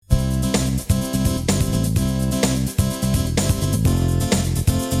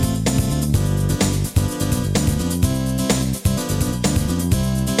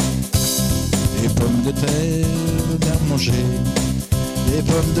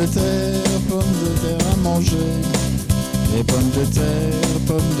pommes de terre à manger. Des pommes de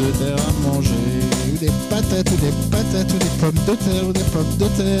terre à manger. Ou des patates, ou des patates, ou des pommes de terre, ou des pommes de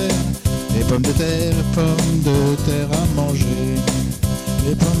terre. Des pommes de terre à manger.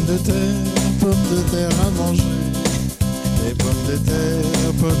 Des pommes de terre à manger. Des pommes de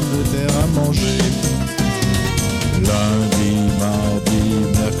terre à manger. Lundi, mardi,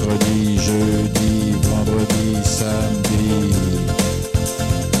 mercredi, jeudi, vendredi, samedi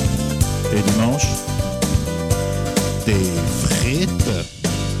et dimanche, des frites.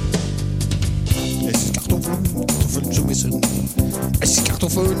 Es ist Kartoffeln zu essen. Es ist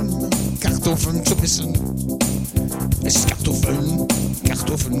Kartoffeln zu essen. Es ist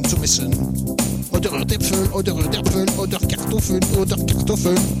Kartoffeln zu essen. Oder Äpfel, oder Kartoffeln.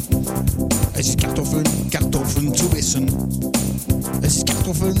 Es ist Kartoffeln zu essen. Es ist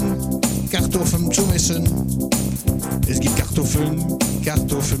Kartoffeln zu essen. Es gibt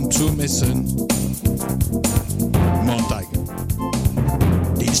Kartoffeln zu essen. Montag,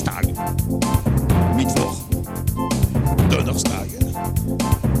 Dienstag, Mittwoch, Donnerstag,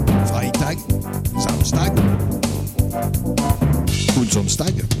 Freitag, Samstag und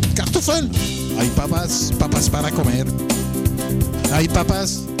Sonntag. Kartoffeln! Ay papas para comer. Ay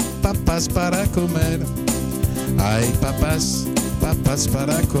papas para comer. Ay papas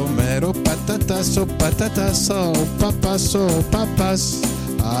para comer. Oh patatas, oh papas.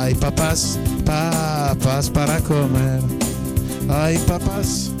 Ay papas para comer. Ay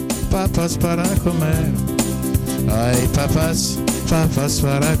papas para comer. Ay papas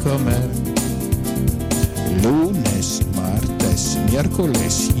para comer. Lunes, martes,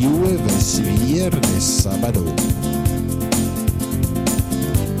 miércoles, jueves, viernes, sábado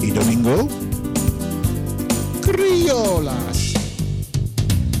y domingo, criollas.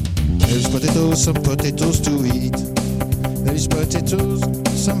 There's potatoes, some potatoes to eat. There's potatoes,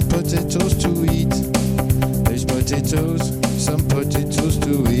 some potatoes to eat. There's potatoes, some potatoes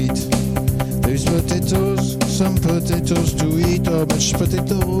to eat. There's potatoes, some potatoes to eat. Oh, mashed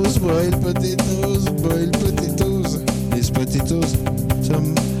potatoes, boiled potatoes. There's potatoes,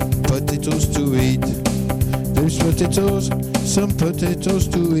 some potatoes to eat. There's potatoes, some potatoes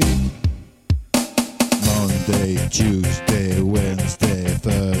to eat. Monday, Tuesday, Wednesday,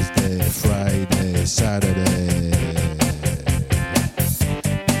 Thursday, Friday, Saturday,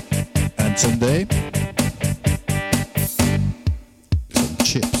 and Sunday.